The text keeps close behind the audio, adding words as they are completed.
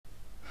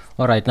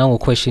Alright, now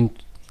question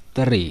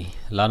 3.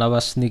 Lana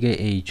basinike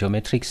a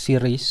geometric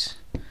series.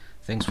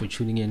 Thanks for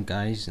tuning in,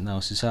 guys. Now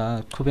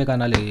sisaqhubeka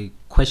nale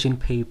question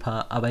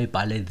paper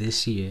abayibhale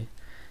this year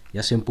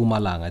yase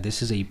Mpumalanga.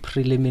 This is a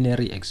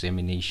preliminary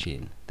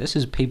examination. This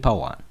is paper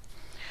 1.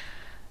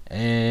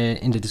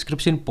 In the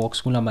description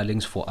box kunama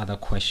links for other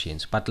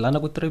questions, but lana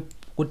question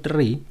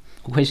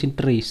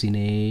 3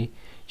 sine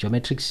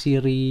geometric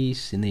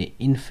series, in a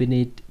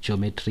infinite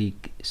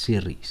geometric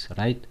series,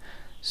 right?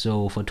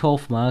 So for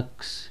 12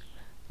 marks,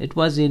 it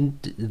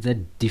wasn't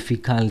that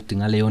difficult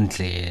ngaleyo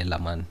ndlela,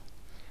 man.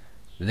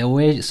 There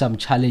were some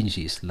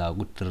challenges la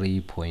ku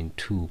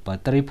 3.2,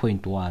 but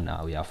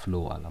 3.1 we are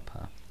flow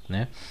lapha,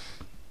 ne?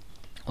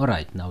 All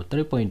right, now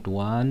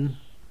 3.1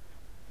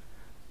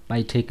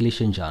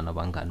 bayitheklishe njani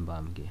abangani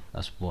bami ke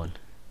asibone.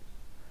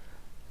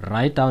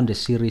 Write down the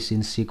series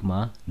in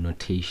sigma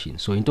notation.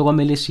 So into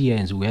kwamele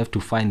siyenze, we have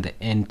to find the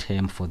n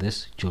term for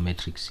this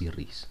geometric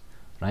series,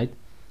 right?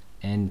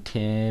 N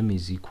term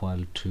is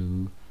equal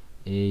to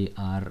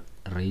AR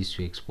raised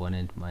to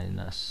exponent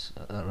minus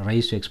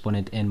raised to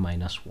exponent n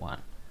minus 1.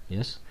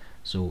 Yes,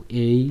 so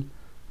A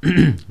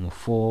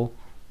 4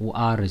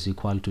 R is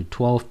equal to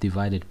 12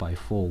 divided by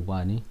 4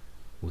 1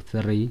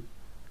 3,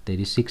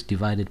 36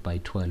 divided by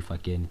 12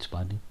 again it's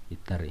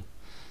 3.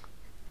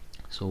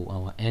 So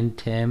our n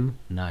term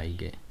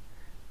naige,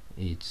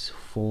 it's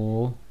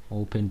 4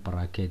 open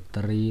bracket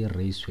 3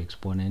 raised to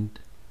exponent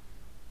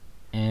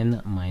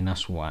n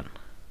minus 1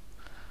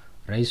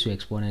 raised to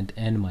exponent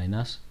n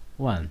minus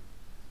 1.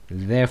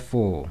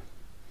 Therefore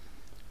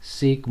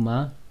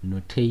sigma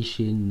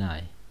notation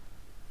nai,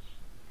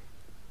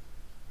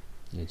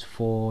 it's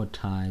 4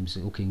 times,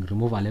 okay,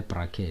 remove ale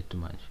bracket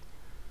manje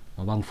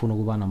ngoba ngifuna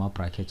ukuba nama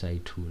brackets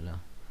ayi2 la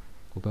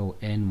kube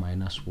n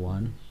minus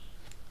 1.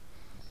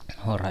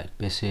 Alright,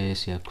 bese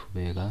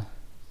siyaqhubeka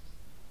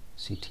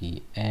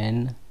sithi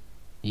n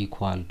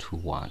equal to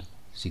 1.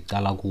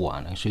 Siqala ku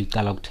 1, so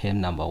iqala ku term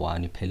number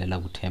 1 iphelela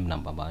ku term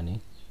number 15.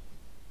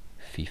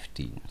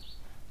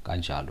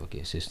 Kanjalo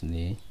ke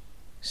sesine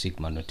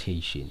sigma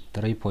notation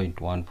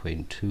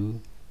 3.1.2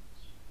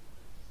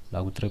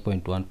 la ku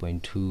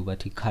 3.1.2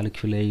 but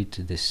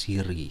calculate the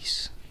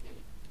series.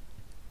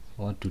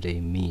 What do they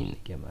mean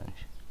ke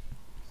manje?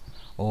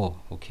 Oh,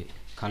 okay,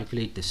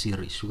 calculate the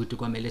series ukuthi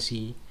kwamele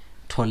si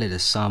thole the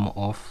sum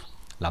of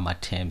lama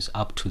terms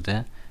up to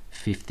the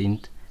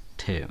 15th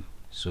term.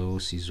 So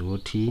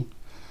sizothi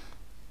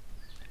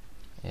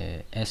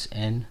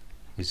Sn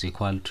is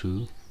equal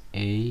to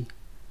A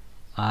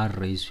R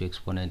raised to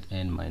exponent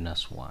n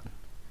minus 1,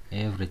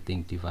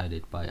 everything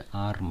divided by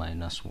R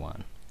minus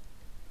 1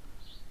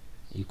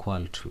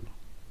 equal to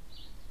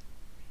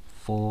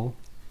 4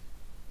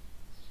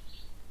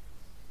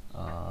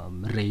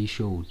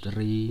 ratio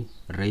 3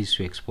 raised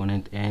to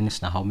exponent n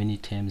is now how many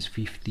terms?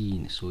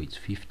 15. So it's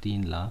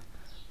 15 la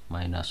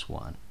minus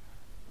 1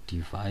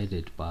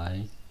 divided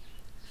by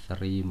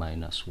 3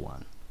 minus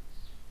 1.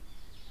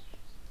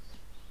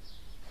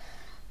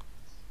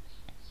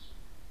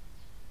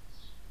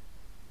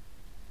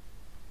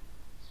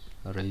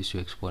 Raised to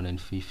exponent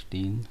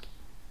 15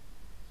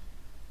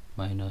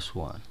 minus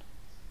 1,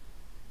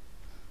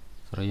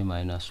 3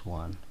 minus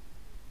 1.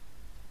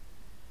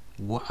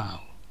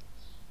 Wow,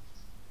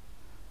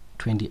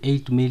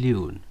 28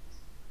 million.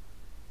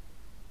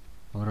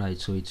 Alright,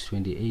 so it's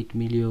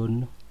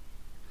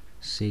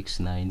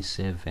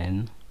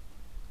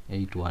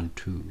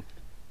 28,697,812.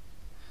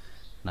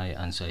 Now I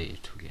answer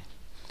it again.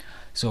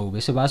 So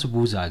bese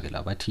basibuza ke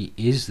la bathi,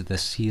 is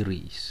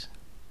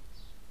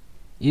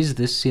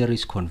this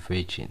series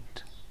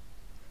convergent?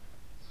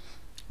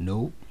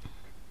 No,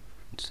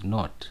 it's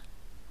not.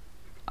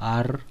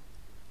 R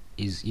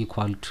is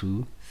equal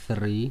to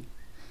 3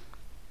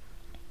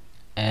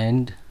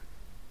 and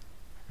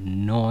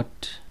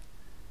not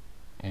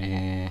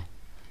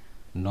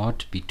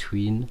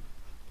between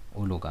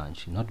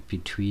ologanji, not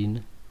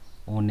between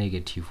or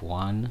negative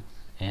 1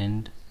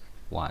 and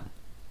 1.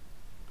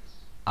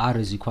 R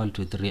is equal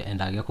to 3 and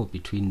agekho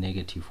between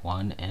negative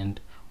 1 and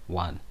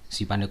 1.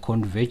 Sibane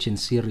convergent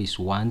series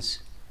once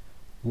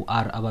who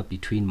are aba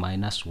between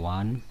minus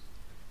 1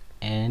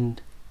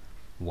 and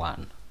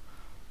 1,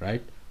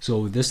 right?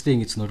 So this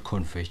thing, it's not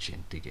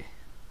convergent again,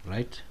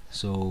 right?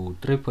 So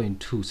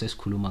 3.2 says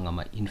khuluma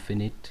ngama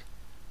infinite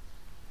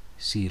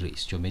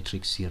series,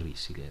 geometric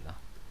series together.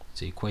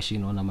 It's a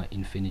question on ama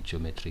infinite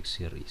geometric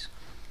series.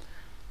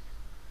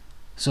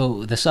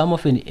 So the sum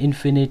of an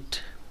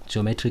infinite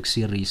geometric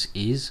series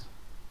is,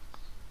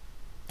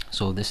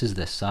 so this is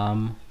the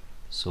sum,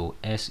 so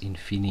S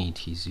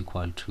infinity is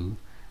equal to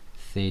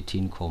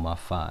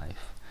 13,5.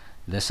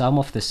 The sum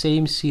of the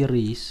same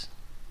series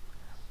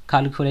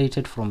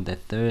calculated from the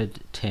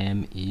third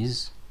term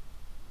is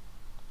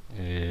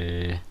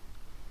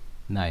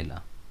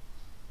Nyla.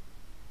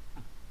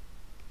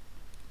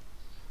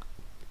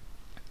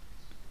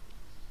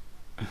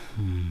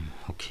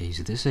 Okay,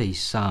 is this a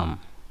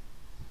sum?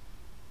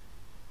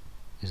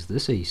 Is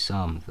this a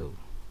sum though?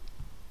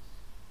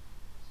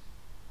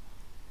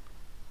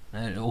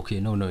 Okay,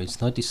 no,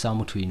 it's not the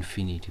sum to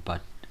infinity,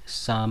 but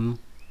sum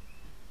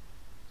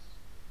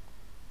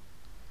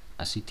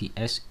asithi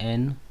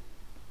Sn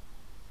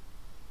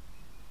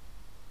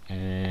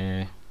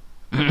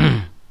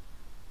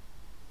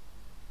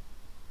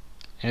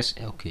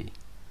okay,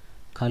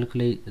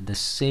 calculate the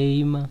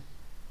sum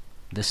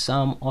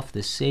of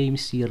the same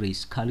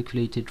series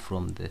calculated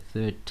from the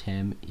third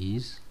term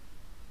is,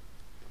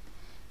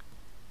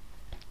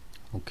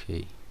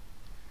 okay,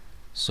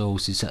 so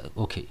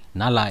okay,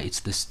 nala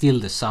it's still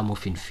the sum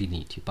of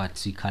infinity, but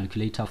the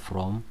calculator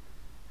from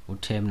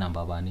term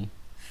number 1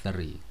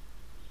 3,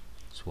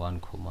 it's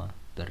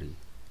 1,3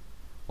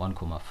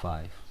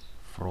 1,5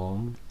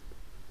 from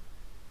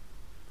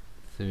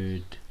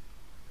third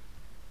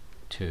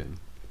term,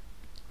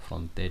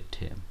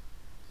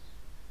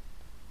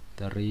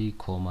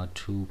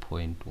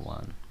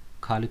 3,2.1.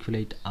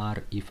 calculate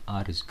r if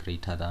r is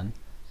greater than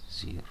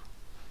 0.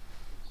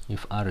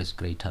 If r is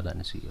greater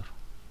than 0.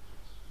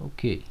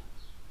 Okay.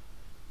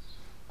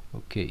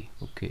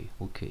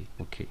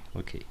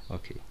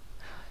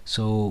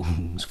 So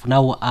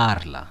now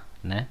r la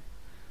ne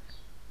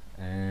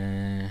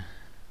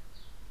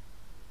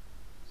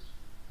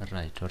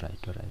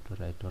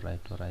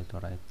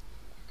right.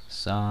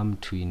 Sum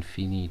to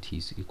infinity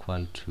is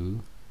equal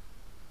to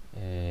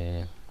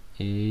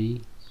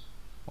a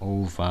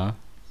over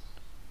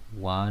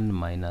 1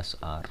 minus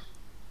r.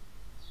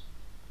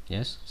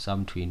 Yes,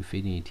 sum to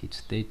infinity,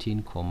 it's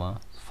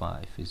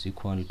 13,5 is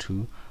equal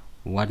to,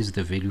 what is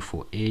the value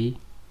for a?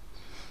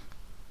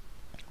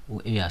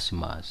 A as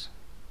mass,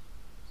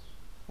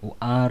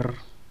 r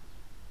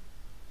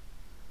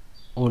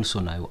also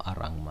now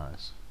r ang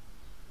mass,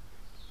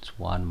 it's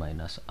 1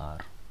 minus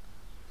r.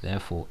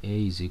 Therefore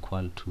a is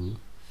equal to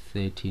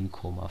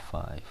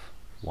 13,5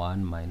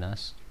 1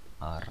 minus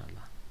r.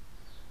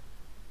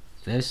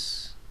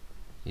 This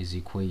is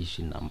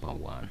equation number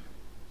 1.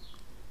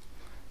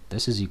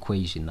 This is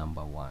equation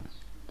number 1.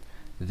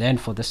 Then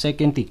for the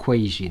second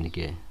equation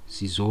again,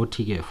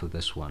 sizothi for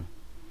this one,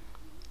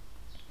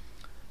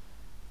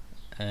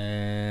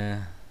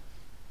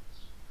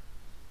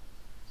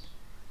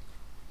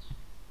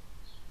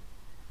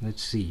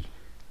 let's see.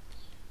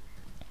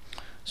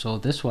 So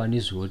this one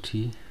is what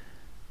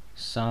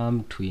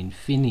sum to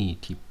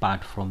infinity,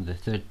 but from the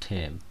third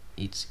term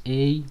it's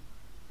a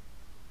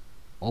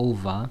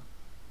over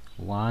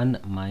 1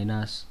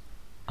 minus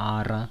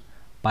r,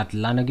 but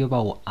lana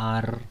kuyoba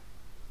r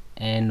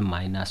n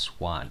minus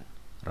 1,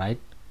 right?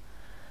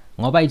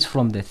 Ngoba it's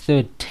from the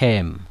third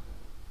term,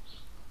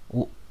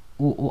 r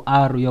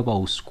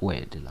uyoba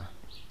squared la,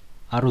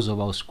 r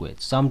uzoba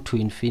squared. Sum to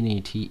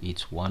infinity,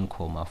 it's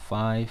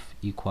 1,5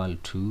 equal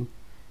to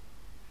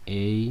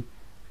a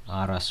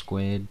r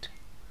squared,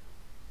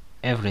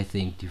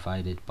 everything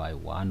divided by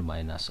 1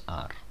 minus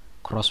r.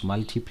 Cross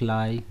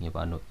multiply,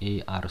 ngiba no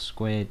a r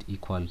squared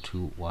equal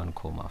to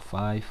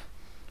 1,5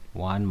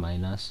 1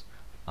 minus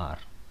r.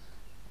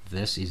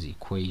 This is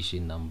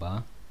equation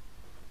number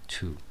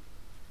 2.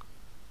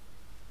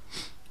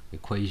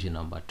 Equation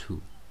number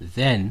 2.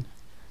 Then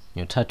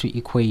you turn to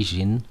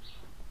equation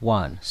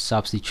 1.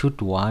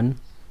 Substitute 1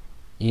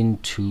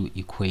 into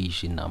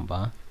equation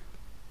number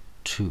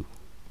 2.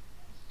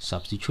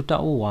 Substitute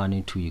 1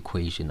 into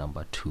equation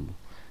number 2.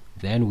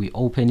 Then we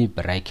open a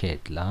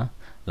bracket la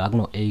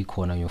no a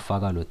corner, you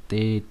figure lo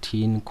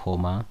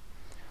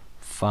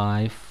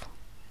 13,5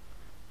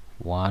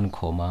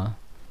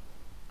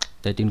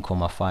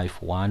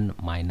 1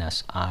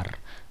 minus r,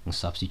 and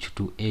substitute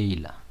to a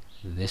la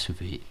this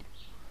value.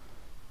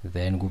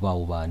 Then kuba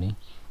ubani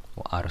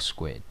r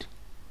squared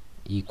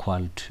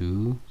equal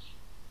to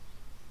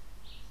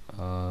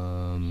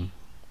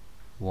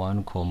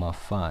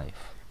 1,5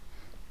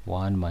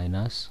 1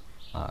 minus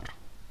r,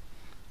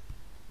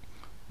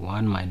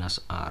 1 minus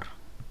r,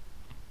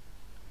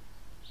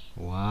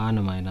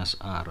 1 minus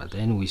r.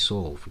 Then we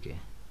solve again.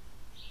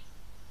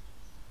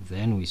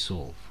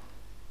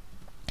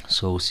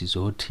 So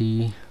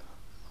sizothi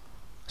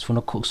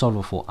sifuna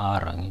solve for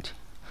r angithi.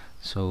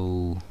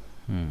 So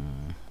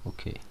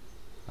okay,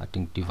 I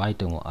think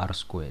dividing r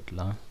squared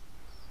la,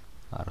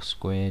 r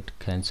squared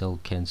cancel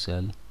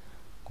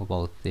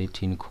about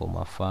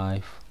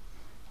 13,5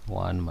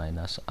 1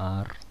 minus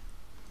r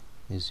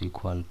is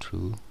equal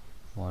to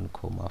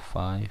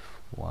 1,5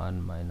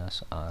 1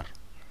 minus r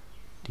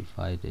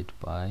divided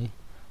by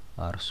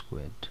r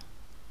squared,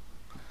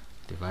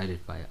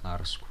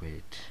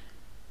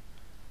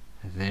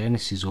 then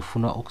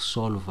sizofuna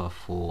ukusolve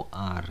for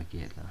r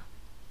ke la,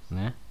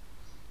 ne?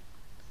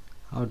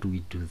 How do we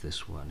do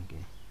this one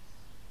again?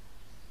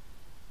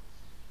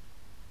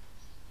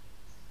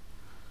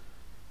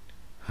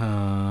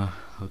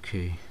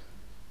 Okay,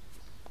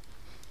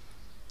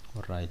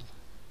 all right.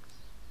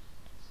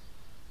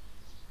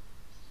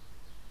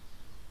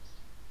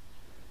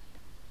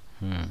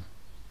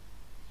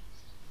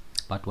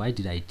 But why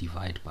did I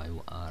divide by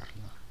r?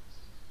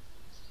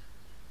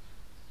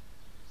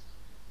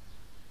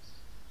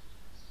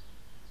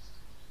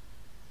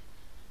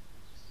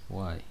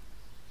 Why?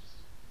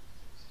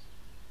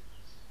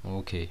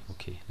 Okay,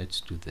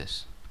 let's do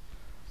this.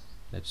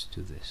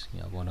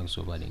 Ngiyabona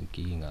kuzoba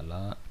nenkinga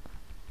la,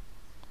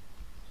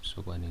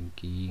 so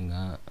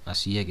banenkinga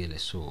asiyekele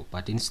so,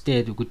 but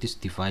instead ukuthi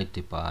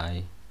divide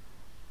by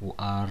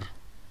r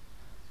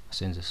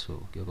senze so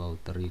ke about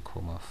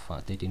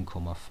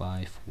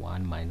 13,5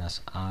 1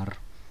 minus r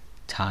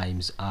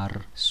times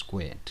r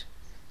squared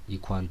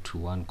equal to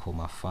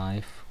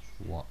 1,5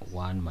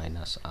 1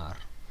 minus r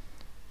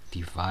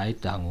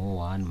divide ngo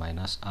 1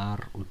 minus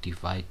r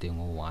divide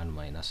ngo 1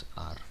 minus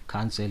r,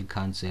 cancel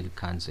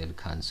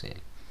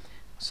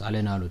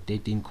sale nalo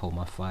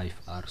 13,5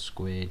 r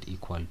squared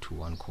equal to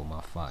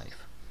 1,5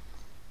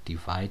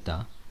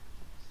 divide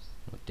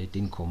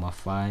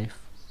 13,5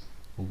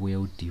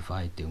 ubuye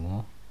divide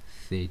ngo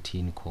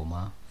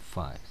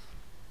 13,5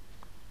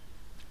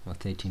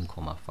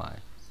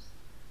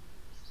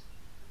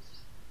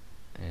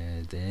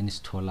 then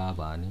sithola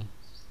bani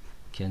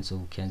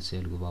cancel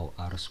kuba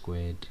r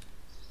squared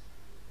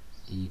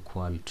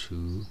equal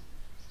to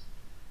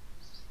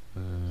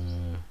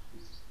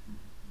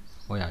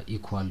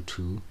equal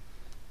to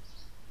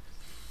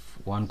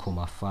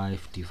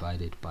 1,5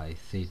 divided by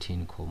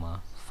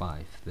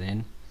 13,5.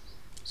 Then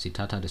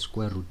sithatha the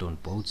square root on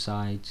both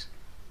sides.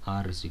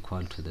 R is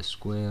equal to the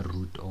square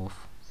root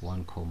of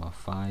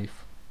 1,5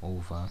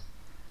 over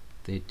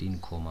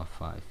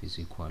 13,5 is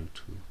equal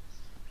to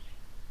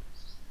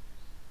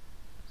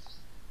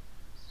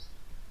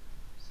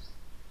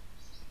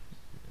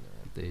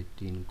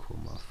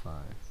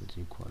 13,5 is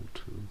equal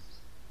to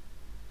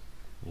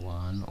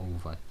 1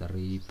 over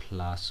 3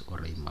 plus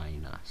or a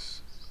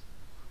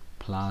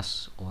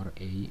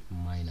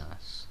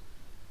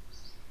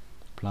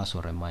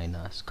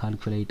minus,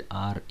 calculate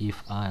r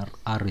if r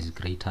is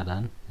greater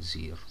than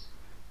 0,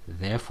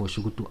 therefore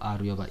should to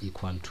r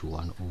equal to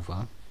 1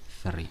 over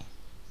 3.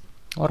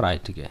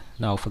 Alright, okay.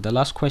 Now for the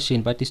last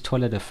question, but is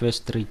told the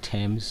first 3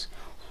 terms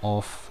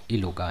of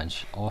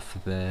iloganj of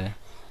the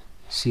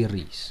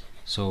series.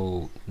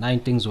 So 9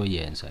 things or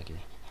years again.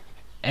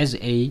 As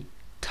a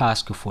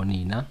task for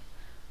Nina,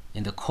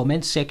 in the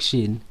comment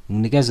section,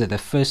 niggas the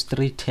first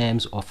 3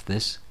 terms of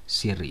this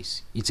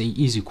series. It's a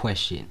easy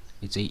question.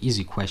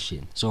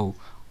 So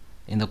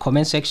in the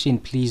comment section,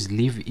 please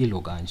leave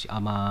iloganj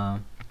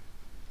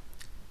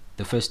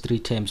the first 3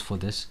 terms for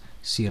this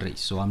series.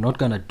 So I'm not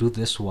gonna do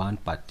this one,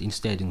 but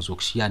instead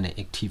ngizokushiyana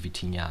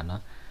activity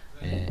nyana.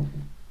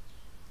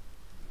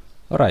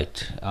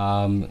 Alright,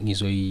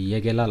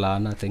 ngizoyiyekela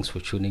lana. Thanks for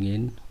tuning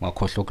in.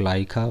 Ungakhohlwa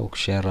ukulike,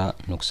 ukushare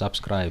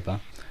nokusubscribe.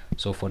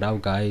 So for now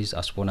guys,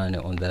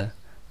 asibonane on the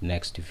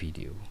next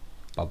video.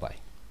 Bye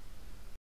bye.